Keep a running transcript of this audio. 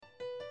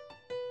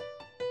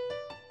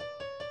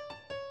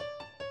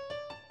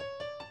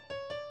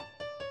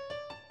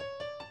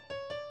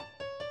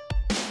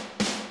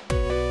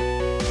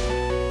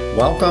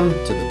Welcome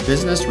to the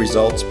Business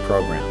Results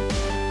Program.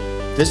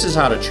 This is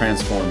how to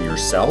transform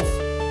yourself,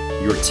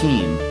 your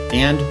team,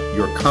 and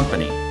your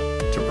company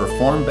to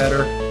perform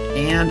better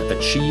and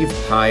achieve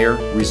higher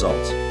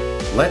results.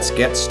 Let's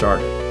get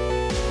started.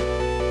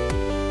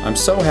 I'm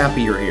so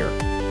happy you're here.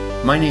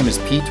 My name is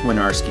Pete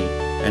Winiarski,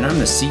 and I'm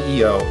the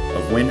CEO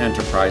of Win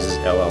Enterprises,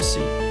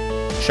 LLC.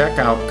 Check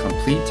out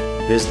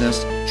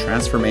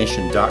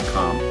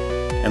CompleteBusinessTransformation.com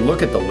and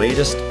look at the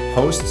latest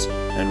posts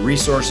and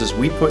resources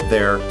we put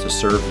there to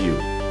serve you.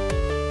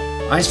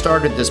 I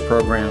started this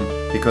program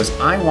because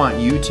I want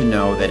you to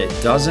know that it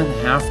doesn't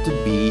have to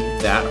be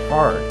that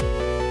hard.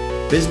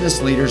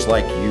 Business leaders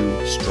like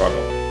you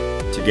struggle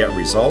to get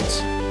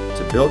results,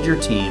 to build your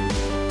team,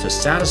 to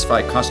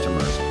satisfy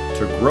customers,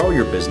 to grow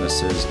your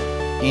businesses,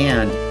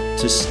 and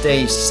to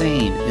stay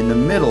sane in the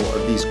middle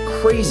of these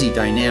crazy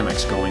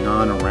dynamics going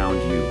on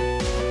around you.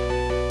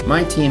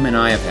 My team and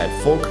I have had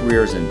full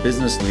careers in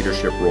business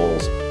leadership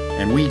roles,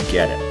 and we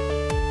get it.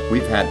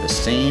 We've had the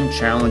same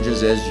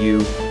challenges as you,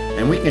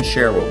 and we can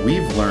share what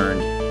we've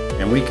learned,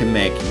 and we can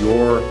make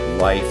your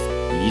life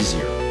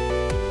easier.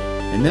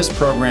 In this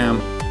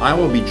program, I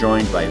will be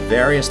joined by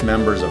various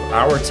members of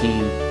our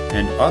team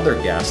and other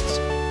guests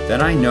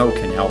that I know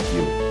can help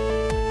you.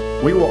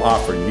 We will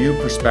offer new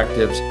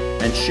perspectives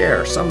and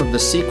share some of the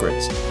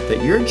secrets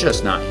that you're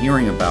just not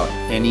hearing about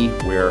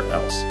anywhere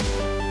else.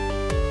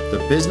 The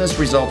Business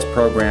Results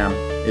Program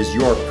is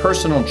your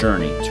personal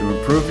journey to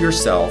improve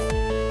yourself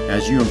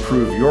as you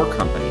improve your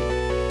company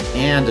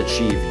and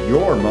achieve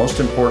your most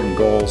important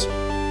goals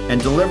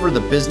and deliver the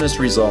business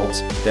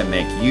results that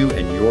make you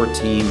and your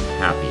team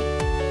happy.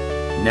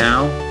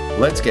 Now,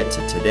 let's get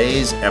to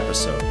today's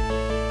episode.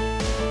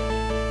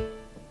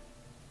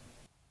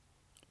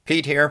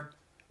 Pete here.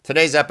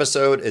 Today's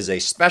episode is a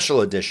special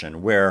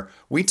edition where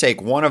we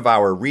take one of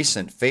our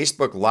recent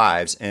Facebook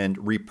Lives and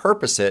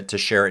repurpose it to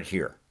share it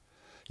here.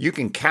 You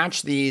can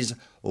catch these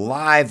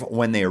live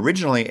when they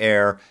originally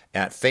air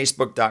at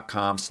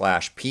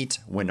facebook.com/Pete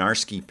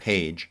Winiarski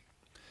page.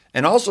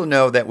 And also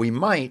know that we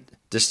might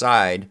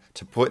decide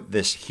to put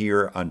this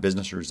here on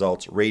Business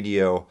Results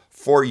Radio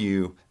for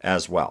you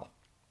as well.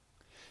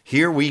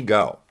 Here we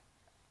go.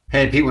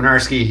 Hey, Pete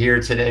Winiarski here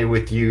today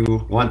with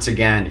you. Once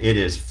again, it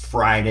is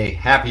Friday.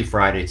 Happy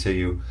Friday to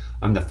you.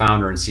 I'm the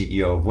founder and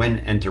CEO of Win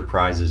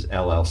Enterprises,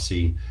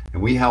 LLC,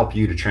 and we help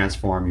you to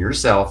transform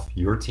yourself,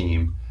 your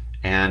team,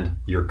 and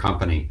your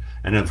company.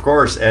 And of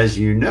course, as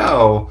you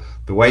know,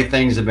 the way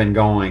things have been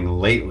going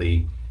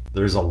lately,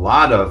 there's a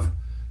lot of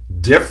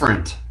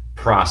different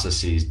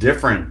processes,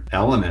 different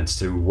elements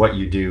to what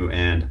you do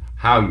and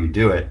how you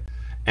do it.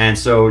 And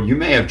so you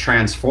may have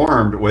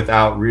transformed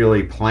without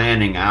really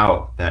planning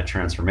out that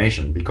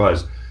transformation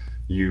because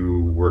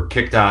you were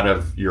kicked out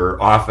of your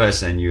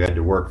office and you had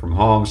to work from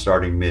home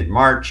starting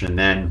mid-March, and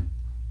then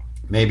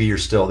maybe you're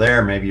still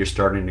there, maybe you're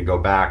starting to go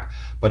back,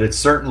 but it's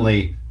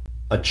certainly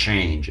a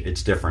change.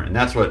 It's different. And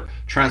that's what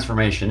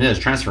transformation is.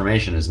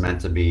 Transformation is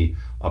meant to be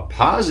a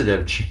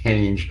positive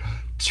change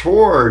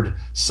toward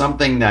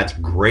something that's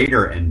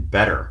greater and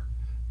better.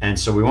 And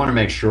so we want to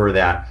make sure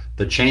that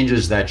the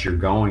changes that you're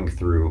going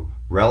through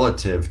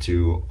relative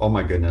to, oh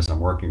my goodness,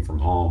 I'm working from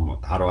home,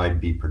 how do I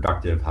be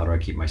productive? How do I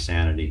keep my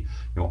sanity?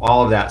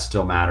 All of that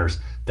still matters.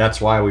 That's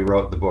why we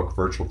wrote the book,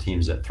 Virtual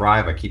Teams That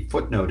Thrive. I keep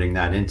footnoting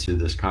that into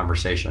this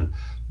conversation.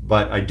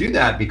 But I do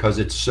that because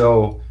it's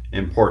so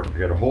important.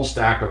 We got a whole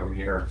stack of them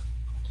here.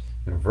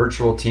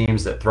 Virtual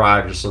Teams That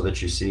Thrive, just so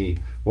that you see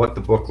what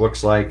the book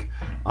looks like.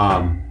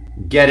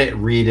 Get it,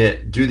 read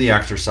it, do the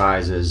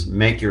exercises,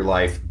 make your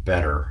life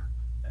better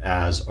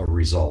as a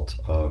result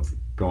of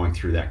going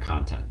through that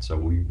content. So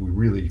we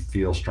really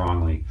feel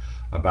strongly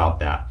about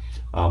that.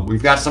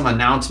 We've got some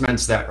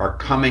announcements that are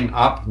coming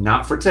up,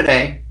 not for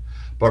today,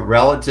 but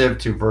relative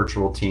to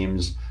Virtual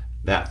Teams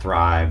That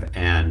Thrive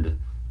and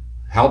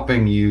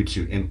helping you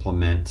to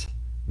implement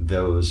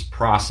those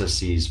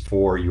processes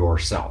for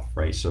yourself,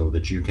 right? So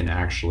that you can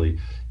actually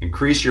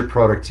increase your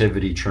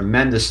productivity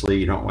tremendously.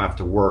 You don't have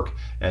to work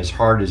as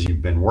hard as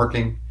you've been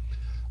working.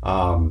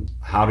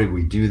 How do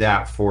we do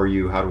that for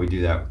you? How do we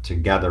do that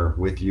together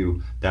with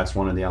you? That's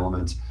one of the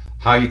elements.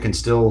 How you can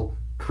still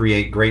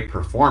create great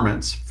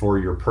performance for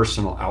your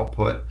personal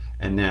output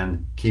and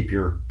then keep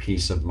your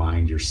peace of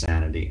mind, your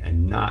sanity,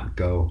 and not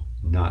go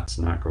nuts,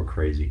 not go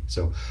crazy.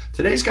 So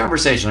today's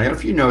conversation, I got a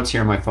few notes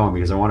here on my phone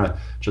because I want to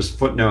just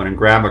footnote and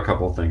grab a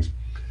couple of things.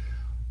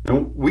 Now,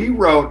 we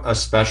wrote a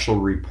special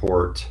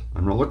report.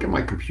 I'm going to look at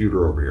my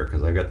computer over here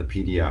because I got the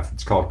PDF.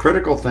 It's called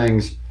Critical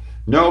Things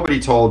Nobody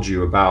Told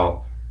You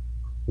About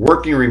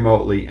Working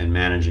Remotely and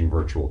Managing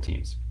Virtual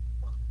Teams.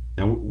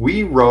 Now,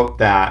 we wrote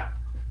that,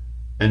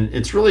 and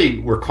it's really,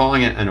 we're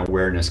calling it an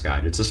awareness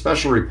guide. It's a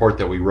special report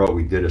that we wrote.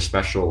 We did a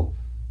special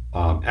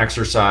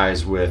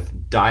exercise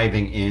with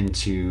diving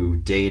into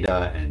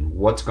data and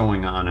what's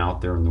going on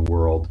out there in the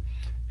world.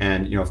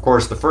 And, of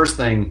course, the first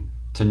thing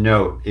to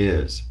note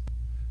is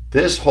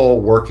this whole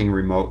working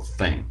remote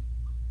thing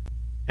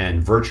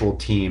and virtual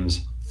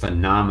teams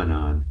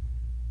phenomenon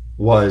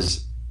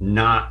was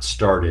not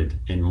started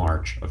in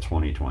March of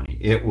 2020.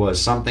 It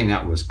was something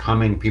that was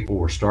coming. People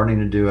were starting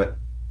to do it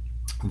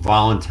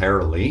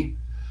voluntarily.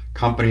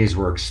 Companies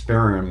were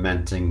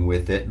experimenting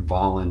with it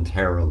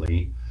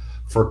voluntarily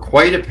for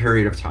quite a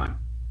period of time,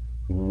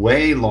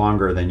 way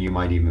longer than you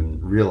might even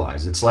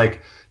realize. It's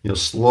like,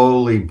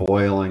 slowly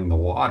boiling the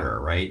water,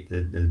 right?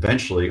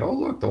 Eventually, oh,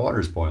 look, the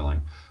water's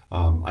boiling.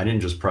 I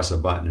didn't just press a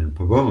button and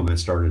boom, it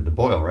started to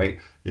boil, right?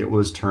 It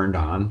was turned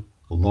on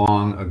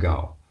long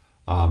ago.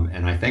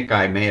 And I think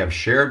I may have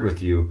shared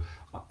with you,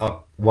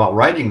 while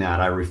writing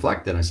that, I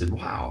reflected. I said,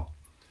 wow,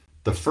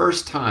 the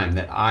first time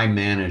that I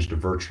managed a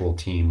virtual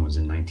team was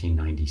in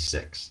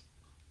 1996.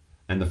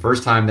 And the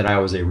first time that I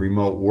was a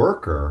remote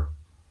worker,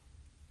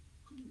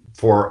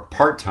 for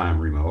part-time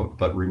remote,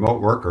 but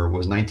remote worker,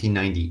 was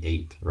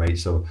 1998, right?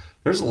 So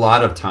there's a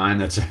lot of time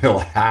that's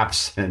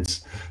elapsed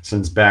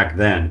since back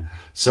then.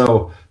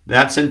 So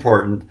that's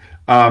important.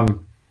 I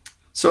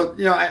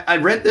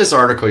read this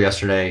article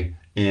yesterday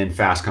in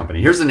Fast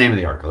Company. Here's the name of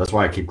the article. That's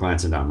why I keep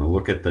glancing down. I'll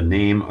look at the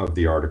name of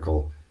the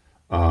article.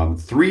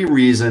 3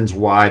 reasons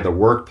why the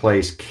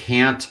workplace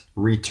can't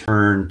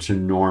return to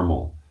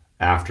normal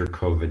after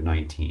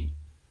COVID-19.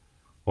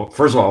 Well,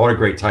 first of all, what a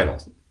great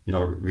title.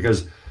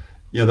 Because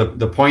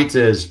the point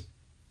is,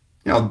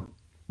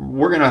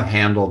 we're going to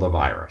handle the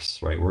virus,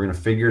 right? We're going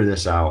to figure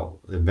this out.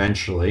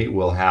 Eventually,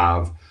 we'll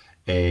have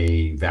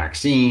a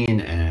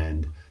vaccine,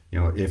 and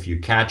if you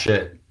catch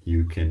it,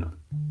 you can,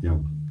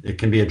 it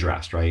can be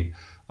addressed, right?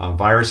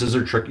 Viruses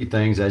are tricky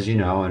things, as you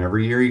know, and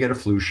every year you get a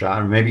flu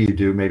shot, or maybe you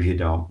do, maybe you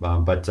don't.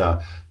 But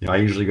I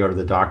usually go to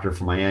the doctor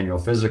for my annual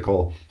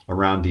physical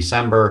around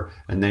December,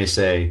 and they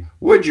say,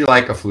 "Would you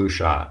like a flu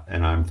shot?"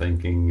 And I'm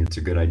thinking it's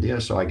a good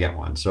idea, so I get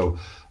one. So,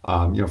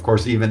 of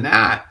course, even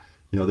that,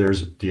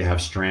 do you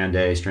have strand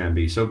A, strand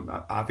B?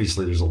 So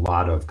obviously, there's a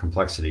lot of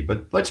complexity.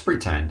 But let's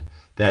pretend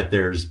that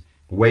there's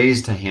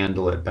ways to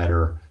handle it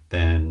better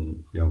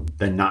than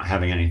not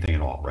having anything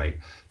at all, right?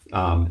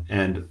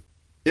 And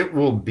it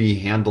will be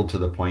handled to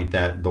the point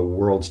that the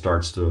world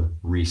starts to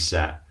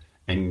reset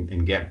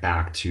and get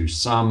back to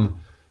some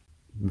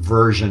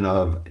version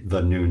of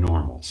the new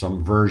normal,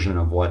 some version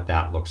of what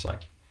that looks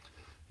like.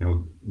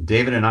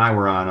 David and I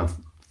were on a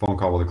phone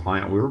call with a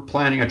client. We were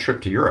planning a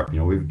trip to Europe. We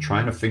were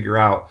trying to figure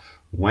out,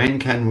 when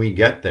can we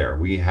get there?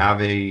 We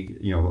have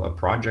a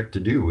project to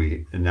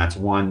do. And that's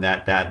one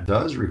that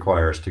does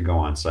require us to go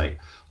on site.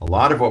 A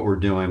lot of what we're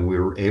doing, we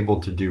were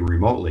able to do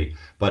remotely.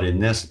 But in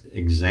this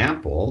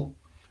example,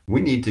 we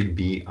need to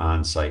be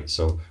on site.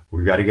 So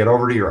we've got to get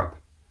over to Europe.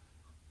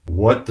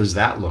 What does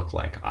that look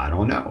like? I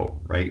don't know,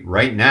 right?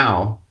 Right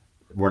now,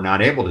 we're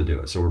not able to do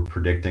it. So we're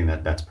predicting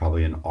that that's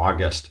probably an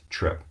August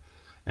trip.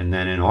 And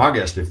then in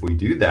August, if we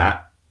do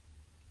that,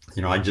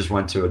 I just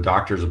went to a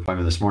doctor's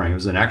appointment this morning. It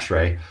was an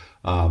x-ray.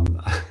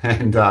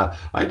 And I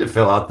had to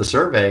fill out the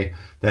survey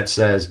that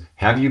says,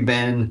 have you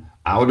been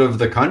out of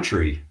the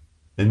country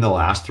in the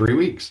last 3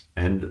 weeks?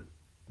 And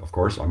of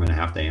course, I'm going to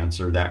have to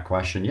answer that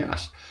question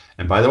yes.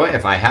 And by the way,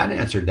 if I had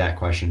answered that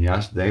question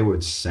yes, they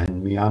would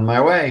send me on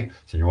my way.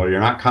 So, well, you're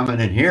not coming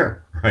in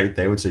here, right?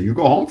 They would say, you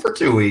go home for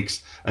 2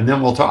 weeks and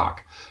then we'll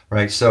talk,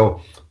 right?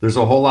 So there's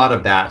a whole lot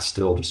of that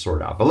still to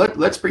sort out. But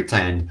let's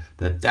pretend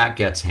that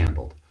gets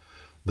handled.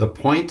 The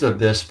point of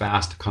this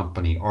Fast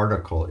Company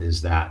article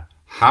is that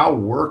how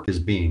work is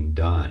being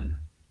done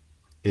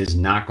is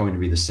not going to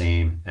be the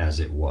same as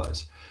it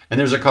was. And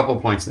there's a couple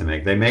points they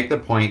make. They make the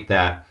point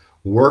that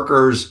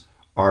workers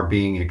are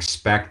being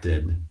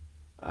expected,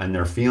 and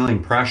they're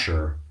feeling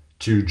pressure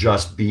to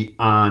just be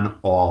on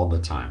all the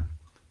time.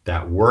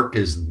 That work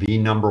is the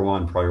number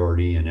one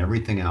priority, and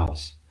everything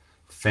else,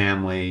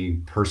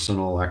 family,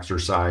 personal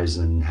exercise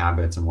and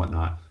habits and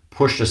whatnot,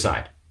 pushed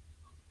aside.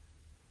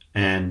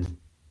 And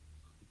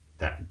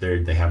that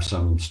they have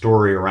some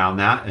story around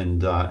that,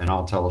 and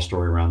I'll tell a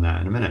story around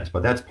that in a minute.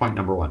 But that's point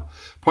number one.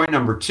 Point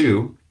number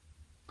two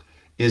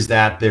is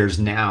that there's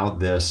now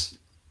this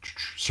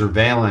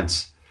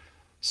surveillance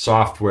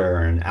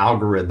software and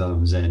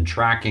algorithms and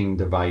tracking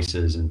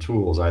devices and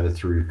tools, either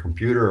through your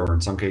computer, or in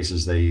some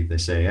cases they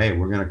say, hey,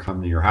 we're going to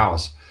come to your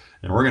house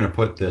and we're going to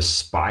put this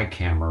spy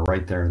camera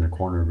right there in the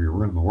corner of your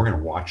room, and we're going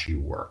to watch you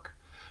work.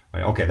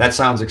 Right? Okay, that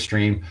sounds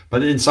extreme,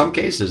 but in some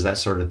cases that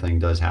sort of thing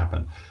does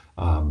happen.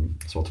 So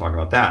we'll talk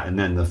about that. And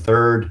then the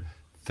third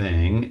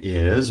thing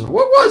is,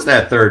 what was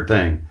that third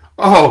thing?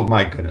 Oh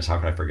my goodness, how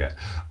could I forget?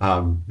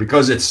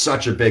 Because it's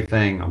such a big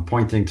thing, I'm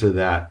pointing to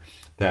that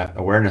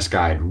awareness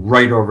guide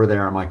right over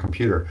there on my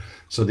computer.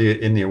 So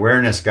in the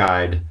awareness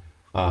guide,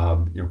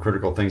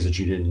 critical things that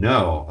you didn't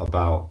know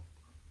about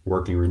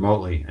working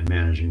remotely and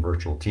managing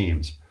virtual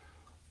teams.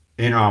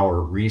 In our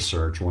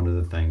research, one of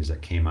the things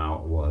that came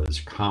out was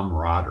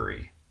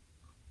camaraderie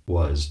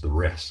was the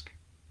risk.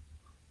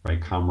 Right?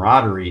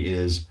 Camaraderie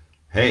is,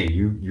 hey,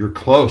 you're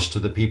close to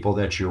the people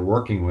that you're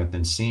working with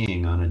and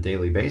seeing on a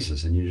daily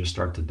basis, and you just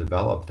start to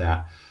develop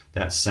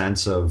that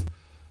sense of,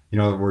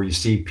 where you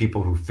see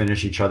people who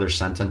finish each other's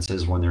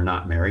sentences when they're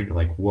not married. You're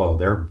like, whoa,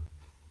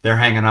 they're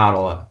hanging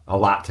out a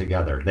lot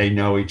together. They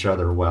know each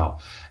other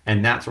well,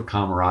 and that's what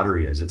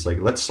camaraderie is. It's like,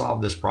 let's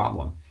solve this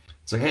problem.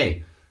 It's like,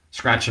 hey,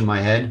 scratching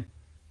my head,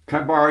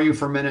 can I borrow you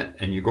for a minute?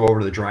 And you go over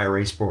to the dry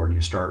erase board and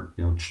you start,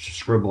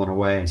 scribbling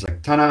away. And it's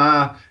like,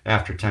 ta-da!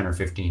 After 10 or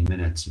 15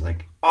 minutes,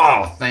 like,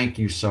 oh, thank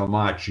you so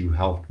much. You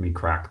helped me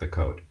crack the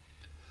code.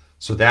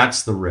 So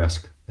that's the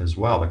risk as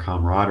well. The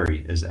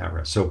camaraderie is at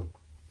risk. So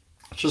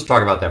let's just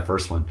talk about that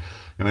first one.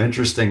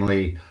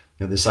 Interestingly,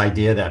 this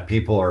idea that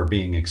people are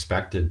being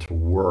expected to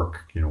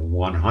work,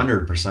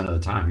 100% of the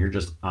time. You're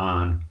just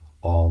on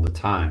all the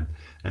time.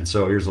 And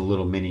so here's a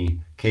little mini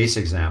case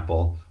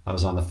example. I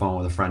was on the phone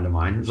with a friend of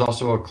mine who's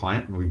also a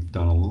client. We've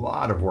done a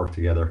lot of work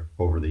together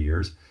over the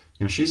years.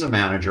 She's a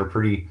manager,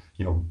 pretty,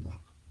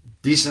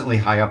 decently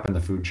high up in the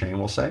food chain,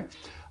 we'll say.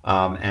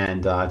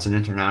 And it's an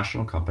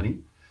international company.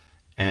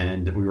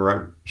 And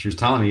she was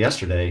telling me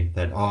yesterday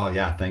that, oh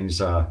yeah,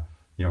 things, are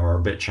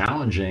a bit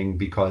challenging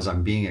because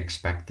I'm being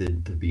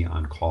expected to be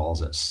on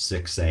calls at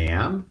 6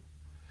 a.m.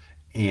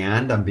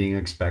 and I'm being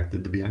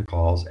expected to be on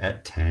calls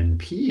at 10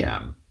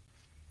 p.m.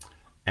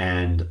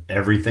 and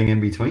everything in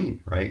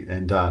between, right?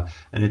 And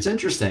it's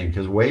interesting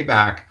because way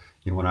back,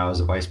 when I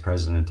was a vice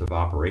president of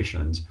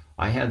operations,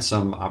 I had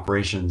some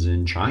operations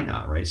in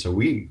China, right? So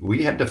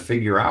we had to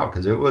figure out,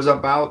 because it was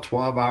about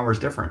 12 hours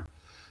different.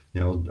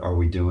 Are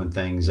we doing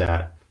things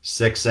at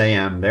 6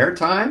 a.m. their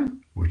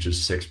time, which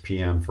is 6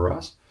 p.m. for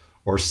us,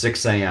 or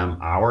 6 a.m.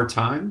 our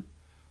time,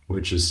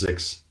 which is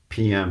 6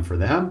 p.m. for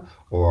them,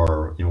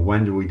 or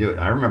when do we do it?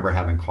 I remember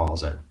having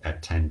calls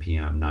at 10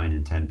 p.m., 9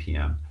 and 10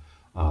 p.m.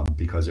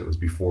 Because it was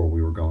before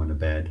we were going to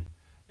bed,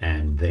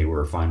 and they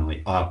were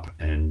finally up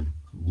and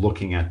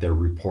looking at their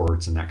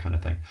reports and that kind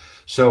of thing.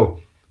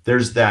 So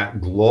there's that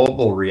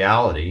global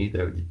reality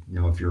that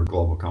if you're a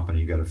global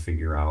company, you got to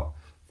figure out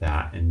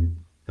that, and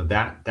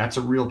that's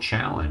a real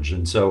challenge.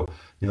 And so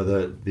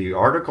the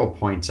article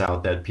points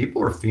out that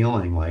people are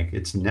feeling like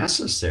it's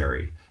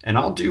necessary, and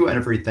I'll do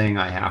everything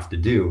I have to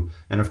do.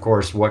 And of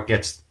course, what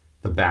gets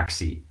the back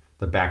seat?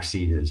 The back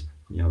seat is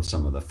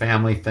some of the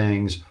family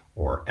things,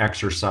 or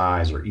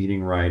exercise, or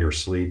eating right, or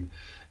sleep.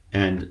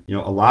 And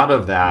a lot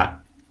of that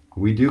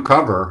we do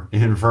cover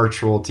in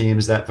Virtual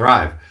Teams That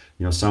Thrive.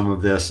 Some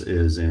of this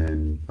is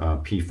in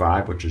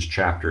P5, which is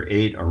chapter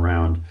 8,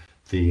 around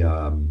the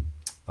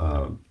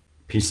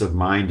peace of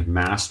mind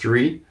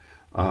mastery.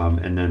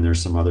 And then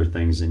there's some other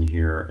things in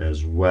here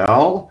as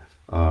well.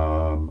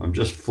 I'm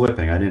just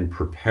flipping. I didn't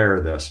prepare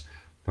this,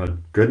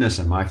 but goodness,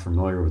 am I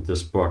familiar with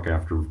this book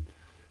after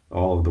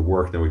all of the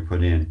work that we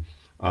put in.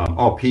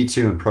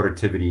 P2 and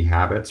productivity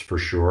habits for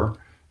sure,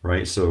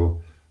 right?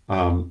 So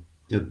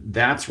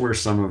that's where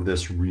some of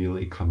this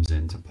really comes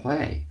into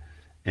play.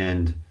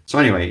 And so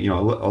anyway,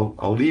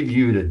 I'll leave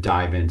you to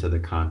dive into the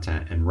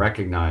content and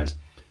recognize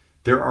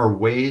there are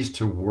ways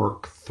to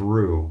work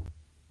through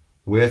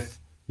with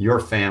your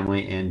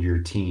family and your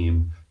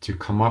team to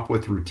come up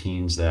with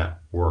routines that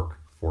work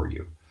for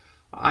you.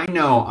 I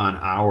know on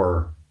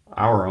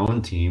our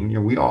own team,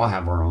 we all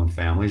have our own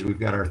families. We've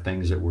got our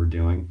things that we're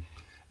doing.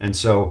 And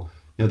so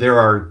there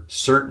are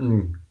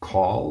certain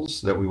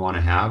calls that we want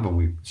to have, and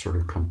we sort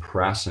of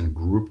compress and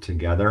group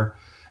together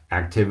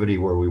activity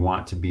where we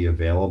want to be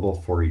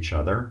available for each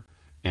other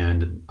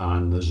and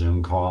on the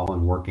Zoom call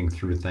and working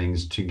through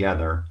things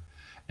together.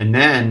 And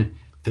then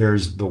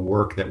there's the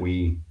work that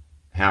we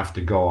have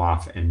to go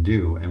off and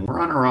do, and we're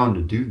on our own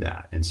to do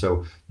that. And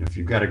so if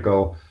you've got to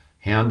go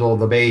handle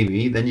the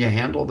baby, then you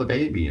handle the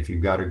baby. If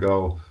you've got to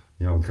go,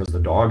 because the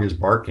dog is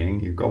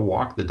barking, you go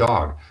walk the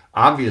dog.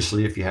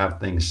 Obviously, if you have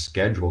things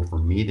scheduled for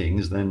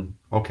meetings, then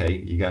okay,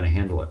 you got to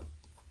handle it.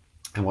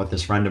 And what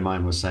this friend of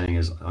mine was saying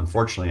is,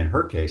 unfortunately, in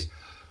her case,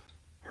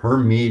 her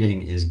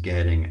meeting is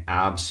getting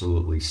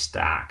absolutely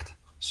stacked.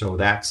 So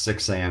that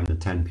 6 a.m. to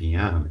 10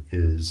 p.m.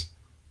 is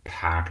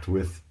packed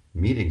with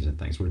meetings and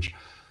things, which,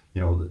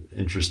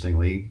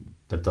 interestingly,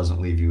 that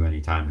doesn't leave you any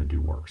time to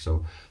do work.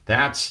 So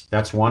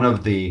that's one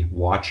of the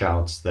watch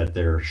outs that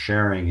they're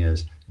sharing,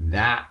 is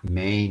that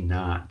may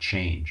not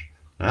change.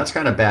 Now, that's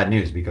kind of bad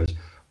news, because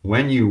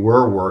when you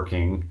were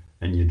working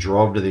and you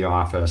drove to the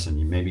office and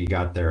you maybe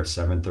got there at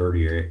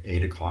 7:30 or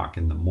 8 o'clock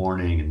in the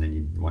morning, and then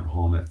you went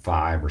home at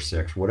 5 or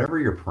 6, whatever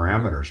your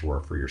parameters were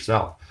for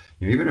yourself,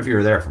 even if you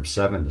were there from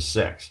 7 to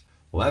 6,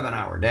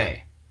 11-hour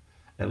day,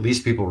 at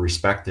least people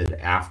respected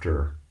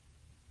after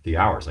the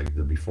hours, like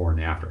the before and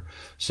the after.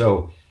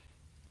 So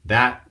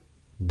that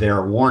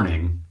their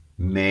warning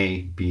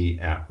may be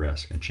at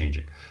risk and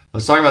changing.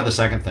 Let's talk about the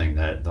second thing,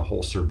 that the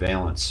whole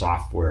surveillance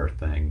software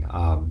thing.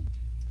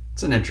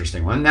 It's an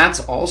interesting one.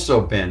 That's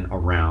also been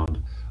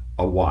around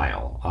a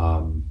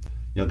while.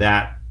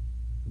 That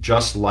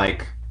just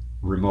like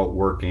remote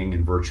working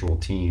and virtual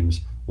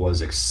teams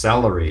was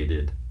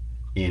accelerated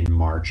in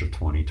March of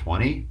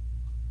 2020,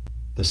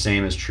 the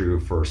same is true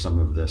for some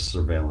of this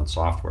surveillance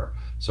software.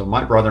 So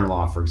my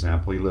brother-in-law, for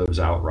example, he lives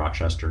out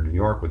Rochester, New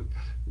York. With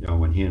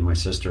when he and my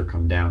sister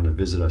come down to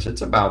visit us,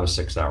 it's about a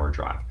 6-hour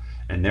drive.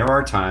 And there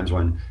are times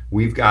when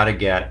we've got to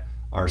get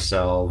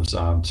ourselves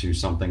to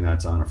something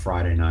that's on a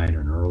Friday night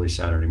or an early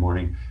Saturday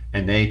morning,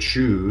 and they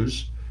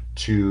choose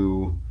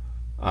to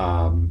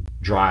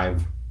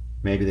drive.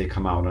 Maybe they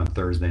come out on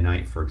Thursday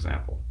night, for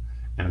example,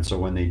 And so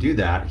when they do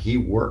that, he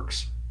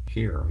works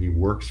here. He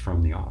works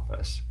from the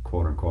office,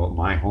 quote unquote,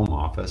 my home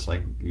office.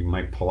 Like you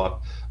might pull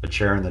up a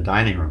chair in the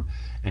dining room,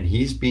 and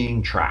he's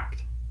being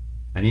tracked.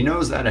 And he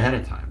knows that ahead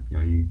of time.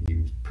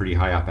 He's pretty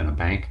high up in a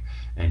bank,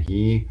 and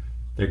they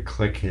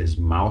click his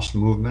mouse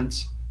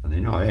movements, and they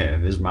know, hey,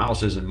 if his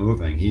mouse isn't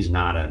moving, he's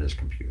not at his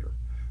computer,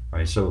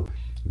 right? So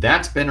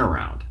that's been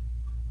around.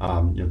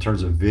 In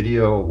terms of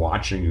video,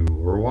 watching you,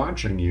 we're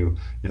watching you,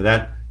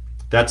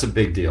 that's a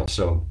big deal.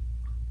 So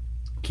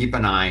keep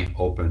an eye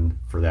open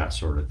for that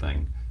sort of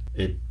thing.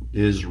 It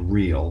is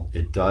real.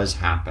 It does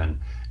happen.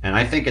 And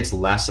I think it's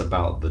less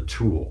about the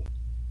tool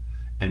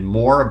and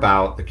more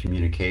about the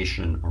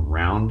communication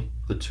around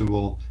the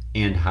tool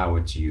and how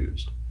it's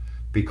used.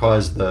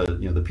 Because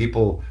the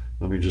people,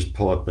 let me just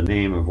pull up the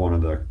name of one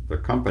of the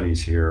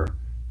companies here.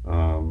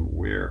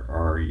 Where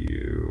are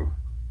you?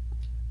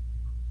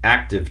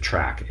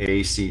 ActiveTrack,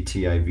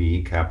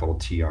 ACTIV, capital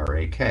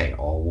TRAK,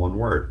 all one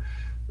word.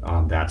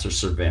 That's a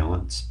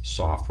surveillance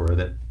software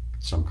that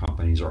some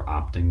companies are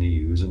opting to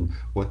use. And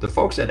what the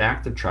folks at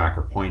ActiveTrack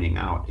are pointing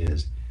out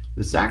is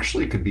this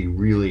actually could be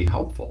really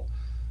helpful.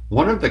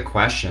 One of the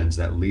questions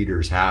that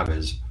leaders have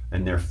is,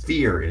 and their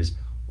fear is,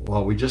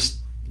 well, we just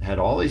had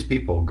all these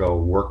people go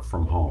work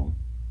from home,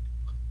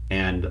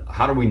 and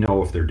how do we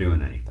know if they're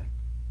doing anything?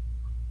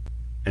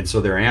 And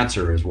so their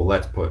answer is, well,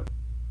 let's put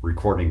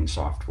recording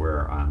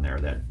software on there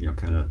that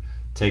kind of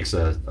takes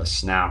a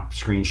snap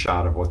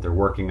screenshot of what they're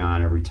working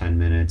on every 10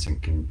 minutes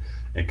and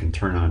can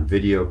turn on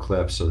video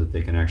clips so that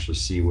they can actually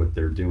see what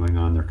they're doing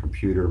on their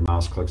computer,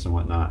 mouse clicks and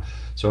whatnot.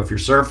 So if you're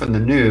surfing the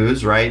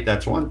news, right,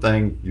 that's one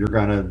thing they're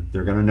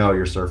gonna know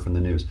you're surfing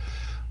the news.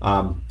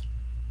 I'm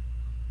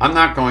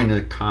not going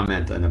to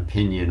comment an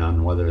opinion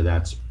on whether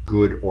that's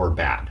good or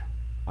bad.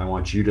 I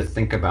want you to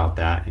think about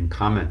that and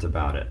comment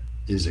about it.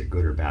 Is it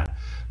good or bad?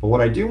 But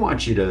what I do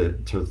want you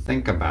to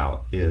think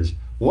about is,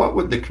 what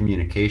would the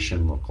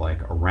communication look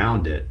like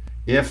around it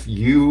if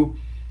you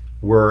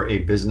were a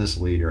business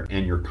leader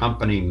and your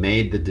company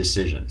made the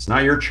decision? It's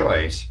not your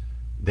choice.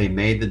 They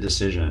made the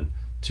decision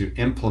to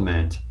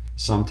implement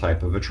some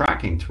type of a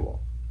tracking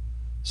tool.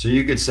 So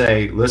you could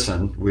say,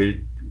 listen,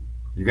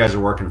 you guys are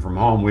working from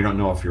home. We don't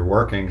know if you're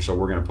working, so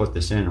we're going to put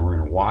this in and we're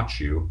going to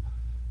watch you.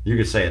 You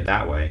could say it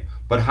that way.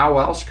 But how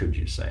else could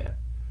you say it?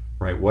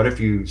 Right? What if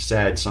you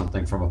said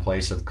something from a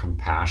place of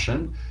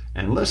compassion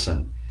and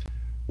listen,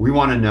 we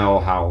want to know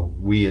how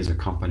we as a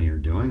company are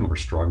doing. We're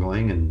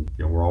struggling, and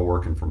we're all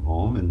working from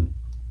home, and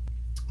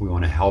we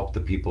want to help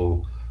the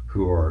people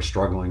who are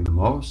struggling the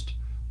most.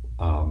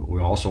 We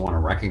also want to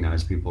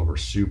recognize people who are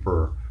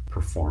super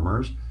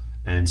performers,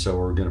 and so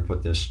we're going to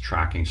put this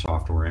tracking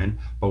software in.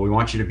 But we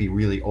want you to be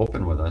really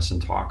open with us and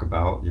talk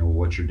about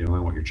what you're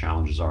doing, what your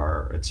challenges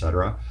are,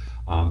 etc.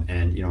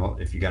 And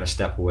if you got to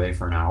step away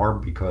for an hour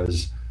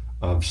because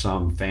of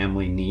some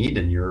family need,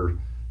 and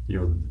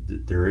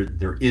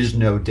there is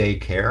no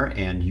daycare,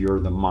 and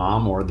you're the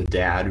mom or the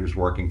dad who's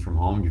working from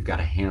home, you've got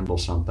to handle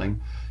something,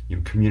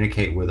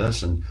 communicate with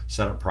us and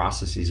set up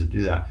processes to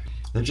do that.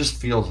 That just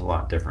feels a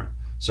lot different.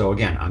 So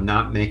again, I'm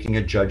not making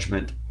a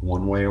judgment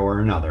one way or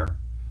another.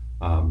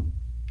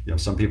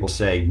 Some people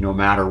say no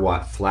matter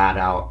what, flat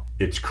out,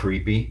 it's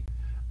creepy,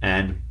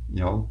 and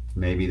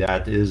maybe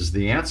that is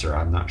the answer.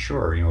 I'm not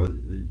sure.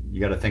 You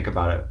got to think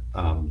about it,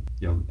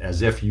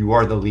 as if you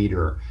are the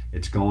leader.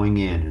 It's going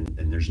in,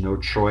 and there's no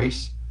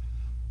choice.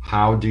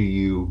 How do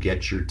you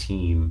get your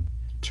team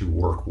to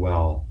work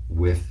well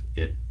with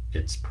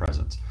its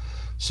presence?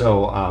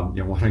 So,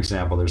 one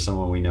example. There's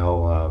someone we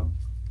know.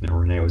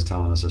 Renee was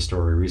telling us a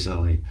story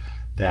recently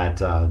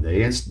that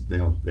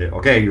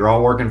okay, you're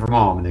all working from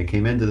home, and they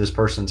came into this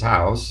person's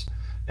house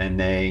and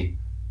they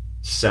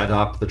set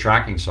up the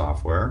tracking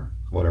software,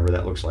 whatever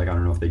that looks like. I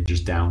don't know if they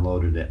just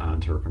downloaded it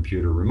onto her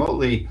computer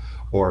remotely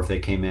or if they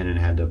came in and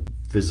had to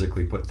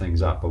physically put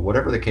things up. But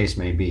whatever the case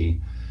may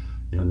be,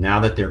 now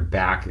that they're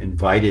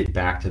invited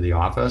back to the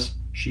office,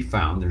 she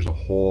found there's a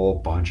whole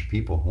bunch of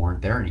people who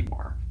aren't there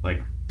anymore.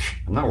 Like,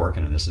 I'm not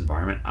working in this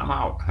environment. I'm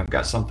out. I've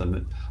got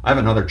something. I have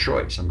another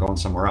choice. I'm going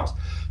somewhere else.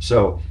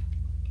 So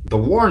the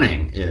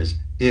warning is,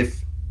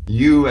 if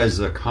you as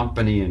a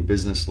company and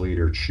business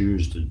leader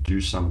choose to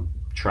do some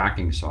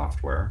tracking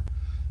software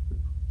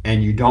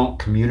and you don't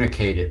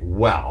communicate it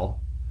well,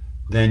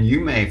 then you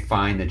may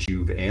find that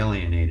you've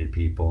alienated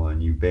people,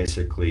 and you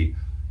basically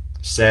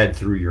said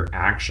through your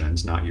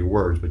actions, not your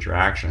words, but your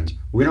actions,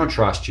 we don't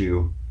trust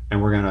you,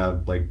 and we're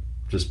gonna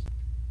just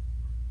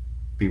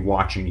be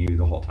watching you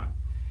the whole time.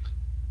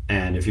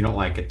 And if you don't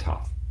like it,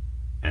 tough.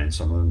 And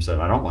some of them said,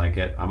 I don't like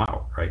it, I'm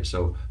out, right?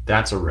 So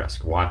that's a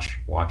risk. Watch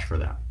for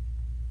that.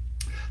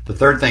 The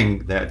third thing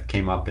that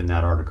came up in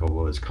that article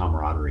was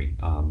camaraderie.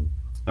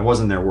 That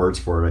wasn't their words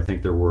for it. I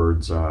think their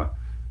words, I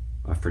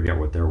forget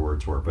what their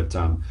words were, but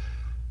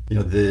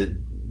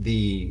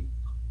the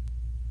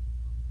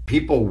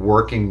people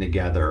working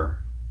together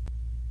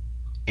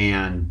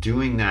and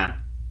doing that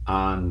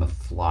on the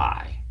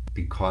fly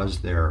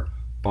because they're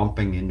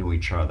bumping into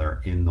each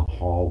other in the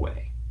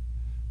hallway.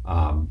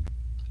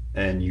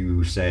 and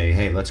you say,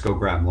 hey, let's go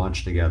grab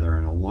lunch together,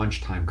 and a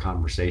lunchtime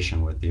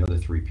conversation with the other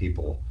three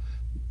people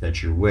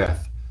that you're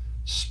with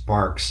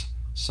sparks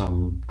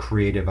some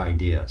creative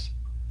ideas.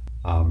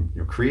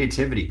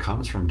 Creativity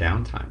comes from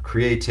downtime.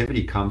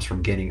 Creativity comes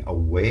from getting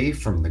away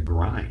from the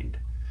grind.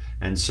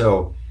 And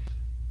so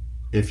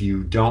if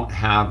you don't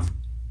have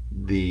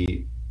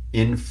the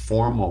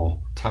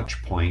informal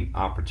touch point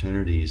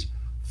opportunities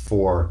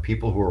for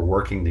people who are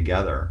working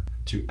together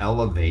to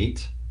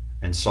elevate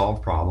and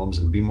solve problems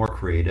and be more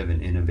creative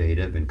and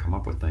innovative and come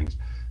up with things,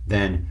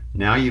 then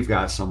now you've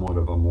got somewhat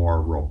of a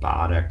more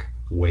robotic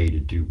way to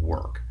do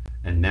work.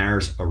 And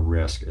there's a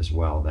risk as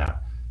well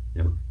that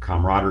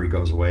camaraderie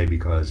goes away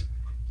because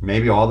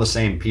maybe all the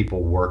same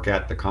people work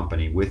at the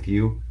company with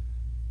you,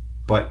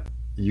 but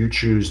you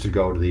choose to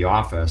go to the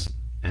office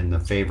and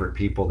the favorite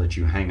people that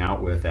you hang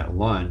out with at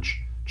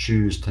lunch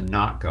choose to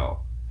not go.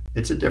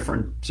 It's a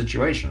different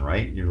situation,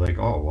 right? You're like,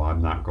 oh, well,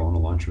 I'm not going to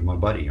lunch with my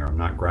buddy, or I'm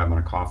not grabbing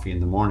a coffee in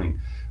the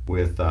morning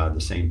with the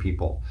same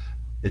people.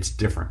 It's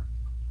different,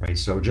 right?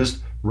 So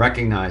just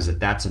recognize that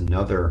that's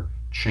another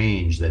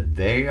change that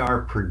they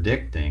are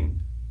predicting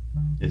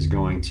is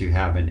going to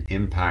have an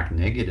impact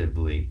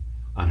negatively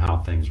on how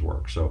things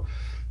work. So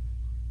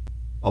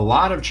a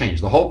lot of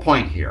change. The whole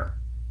point here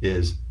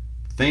is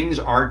things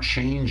are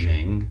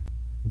changing.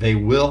 They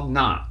will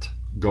not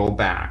go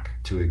back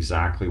to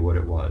exactly what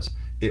it was.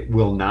 It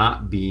will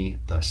not be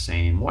the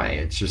same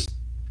way.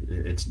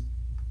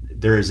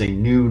 There is a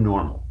new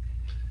normal.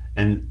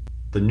 And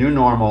the new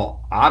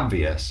normal,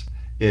 obvious,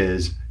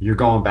 is you're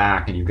going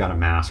back and you've got a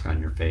mask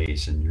on your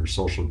face and you're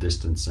social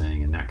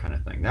distancing and that kind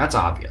of thing. That's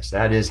obvious.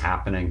 That is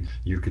happening.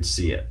 You could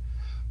see it.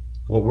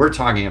 What we're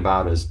talking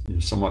about is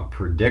somewhat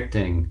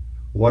predicting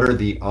what are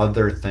the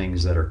other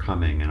things that are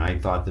coming. And I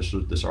thought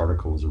this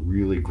article was a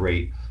really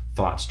great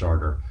thought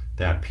starter,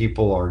 that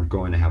people are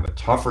going to have a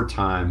tougher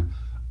time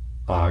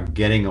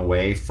getting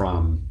away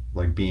from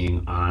like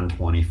being on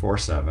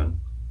 24/7.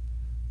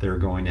 They're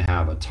going to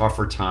have a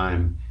tougher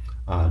time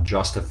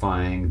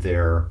justifying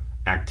their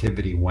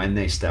activity when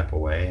they step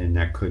away, and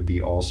that could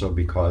be also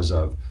because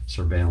of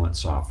surveillance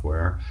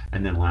software.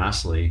 And then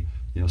lastly,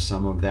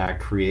 some of that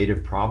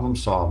creative problem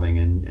solving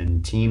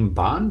and team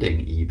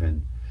bonding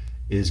even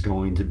is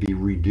going to be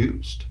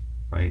reduced,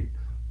 right?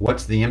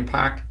 What's the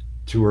impact?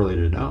 Too early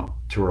to know,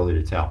 too early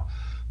to tell.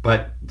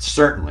 But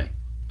certainly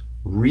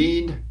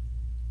read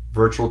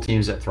Virtual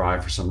Teams That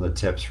Thrive for some of the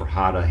tips for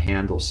how to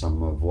handle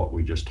some of what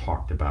we just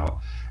talked about.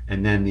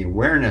 And then the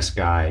awareness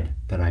guide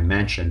that I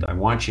mentioned, I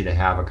want you to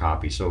have a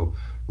copy. So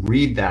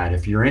read that.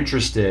 If you're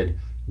interested,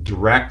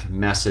 direct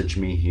message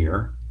me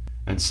here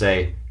and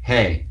say,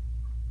 hey,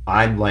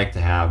 I'd like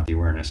to have the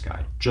awareness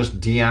guide. Just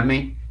DM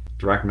me,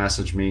 direct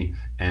message me,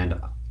 and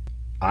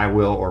I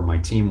will, or my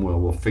team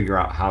will figure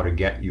out how to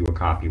get you a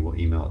copy. We'll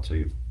email it to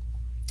you,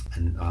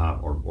 and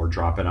or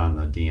drop it on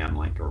the DM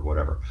link or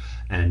whatever,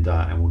 and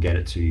we'll get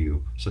it to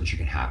you so that you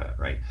can have it,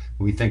 right?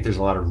 We think there's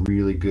a lot of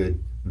really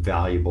good,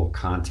 valuable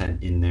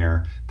content in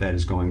there that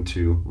is going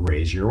to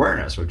raise your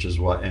awareness, which is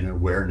what an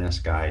awareness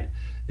guide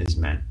is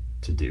meant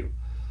to do.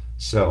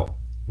 So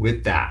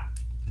with that,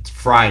 it's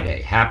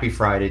Friday. Happy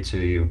Friday to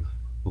you.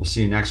 We'll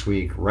see you next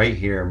week right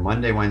here,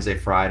 Monday, Wednesday,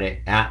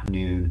 Friday at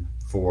noon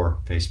for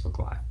Facebook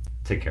Live.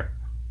 Take care.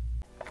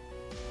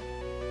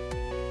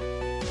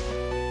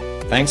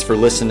 Thanks for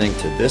listening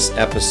to this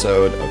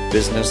episode of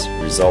Business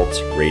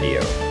Results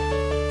Radio.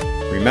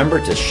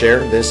 Remember to share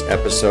this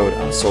episode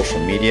on social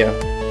media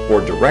or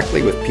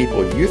directly with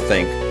people you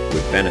think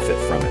would benefit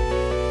from it.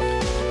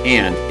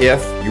 And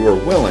if you are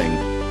willing,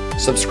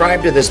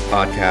 subscribe to this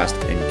podcast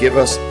and give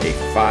us a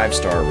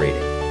 5-star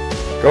rating.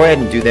 Go ahead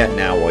and do that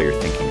now while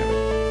you're thinking of it.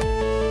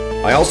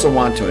 I also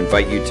want to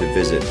invite you to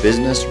visit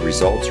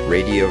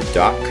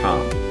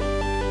businessresultsradio.com.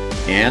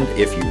 And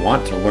if you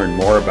want to learn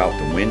more about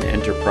the Win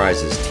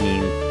Enterprises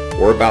team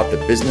or about the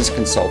business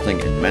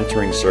consulting and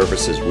mentoring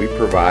services we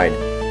provide,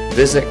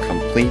 visit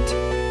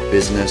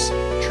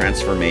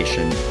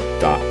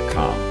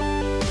CompleteBusinessTransformation.com.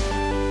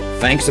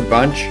 Thanks a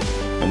bunch,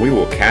 and we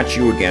will catch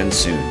you again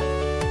soon.